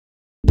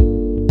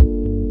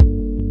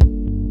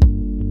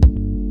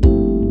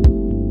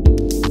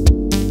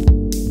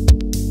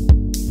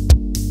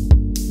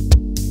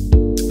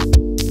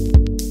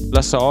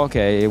Soho,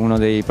 che è uno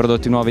dei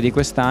prodotti nuovi di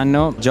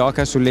quest'anno,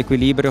 gioca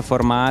sull'equilibrio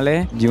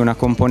formale di una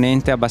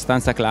componente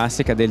abbastanza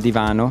classica del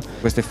divano,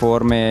 queste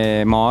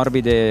forme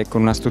morbide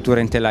con una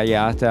struttura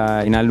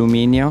intelaiata in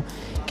alluminio,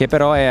 che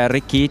però è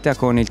arricchita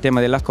con il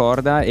tema della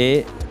corda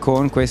e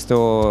con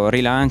questo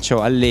rilancio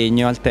al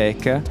legno, al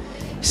tech,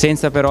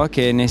 senza però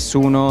che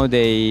nessuno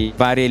dei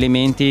vari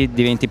elementi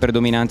diventi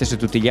predominante su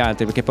tutti gli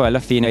altri, perché poi alla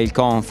fine è il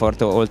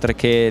comfort, oltre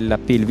che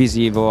l'appeal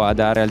visivo, a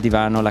dare al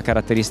divano la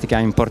caratteristica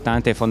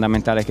importante e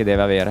fondamentale che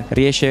deve avere.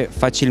 Riesce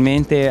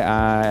facilmente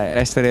a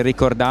essere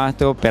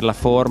ricordato per la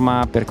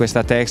forma, per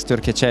questa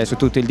texture che c'è su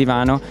tutto il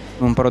divano,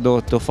 un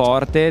prodotto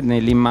forte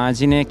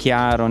nell'immagine,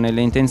 chiaro nelle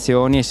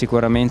intenzioni e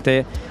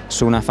sicuramente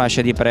su una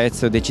fascia di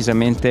prezzo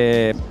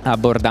decisamente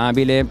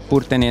abbordabile,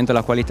 pur tenendo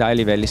la qualità e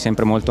livelli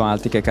sempre molto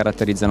alti che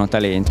caratterizzano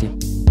Talenti.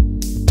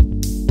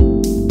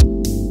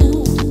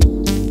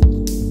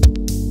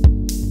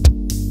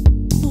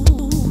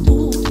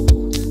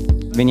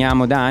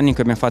 Veniamo da anni in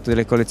cui abbiamo fatto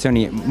delle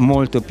collezioni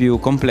molto più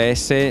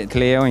complesse.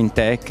 Cleo in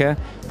tech,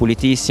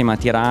 pulitissima,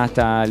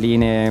 tirata,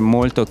 linee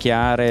molto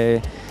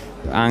chiare,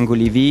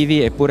 angoli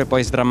vivi, eppure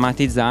poi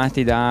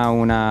sdrammatizzati da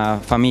una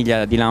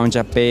famiglia di lounge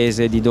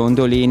appese, di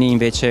dondolini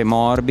invece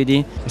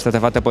morbidi. È stata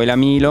fatta poi la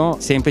Milo,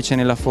 semplice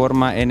nella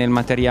forma e nel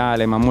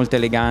materiale, ma molto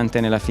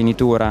elegante nella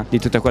finitura di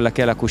tutta quella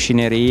che è la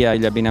cuscineria,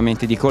 gli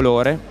abbinamenti di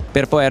colore,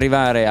 per poi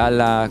arrivare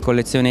alla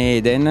collezione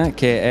Eden,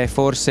 che è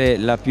forse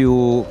la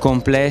più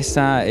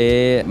complessa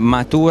e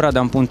matura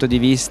da un punto di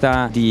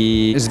vista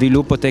di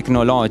sviluppo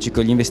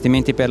tecnologico. Gli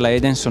investimenti per la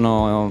Eden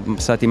sono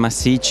stati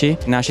massicci,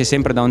 nasce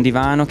sempre da un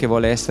divano che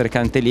vuole essere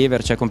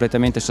cantilever, cioè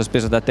completamente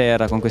sospeso da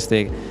terra con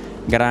queste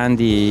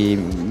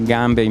grandi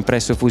gambe in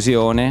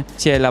pressofusione.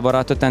 Si è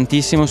lavorato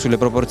tantissimo sulle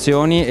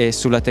proporzioni e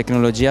sulla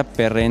tecnologia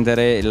per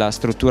rendere la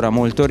struttura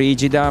molto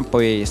rigida,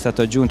 poi è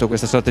stato aggiunto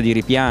questa sorta di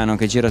ripiano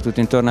che gira tutto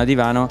intorno al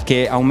divano,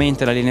 che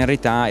aumenta la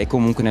linearità e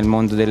comunque nel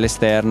mondo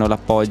dell'esterno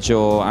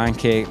l'appoggio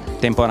anche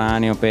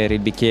temporaneo per il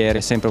bicchiere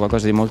è sempre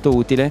qualcosa di molto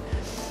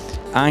utile.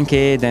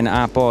 Anche Eden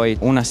ha poi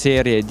una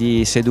serie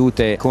di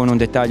sedute con un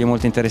dettaglio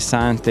molto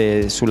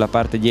interessante sulla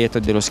parte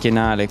dietro dello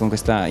schienale, con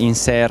questo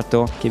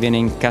inserto che viene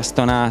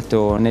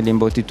incastonato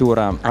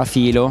nell'imbottitura a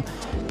filo,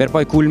 per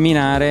poi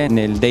culminare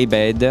nel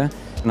daybed,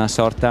 una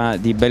sorta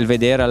di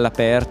belvedere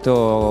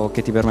all'aperto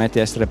che ti permette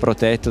di essere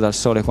protetto dal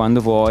sole quando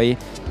vuoi,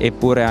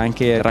 eppure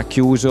anche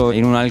racchiuso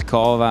in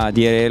un'alcova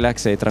di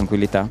relax e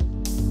tranquillità.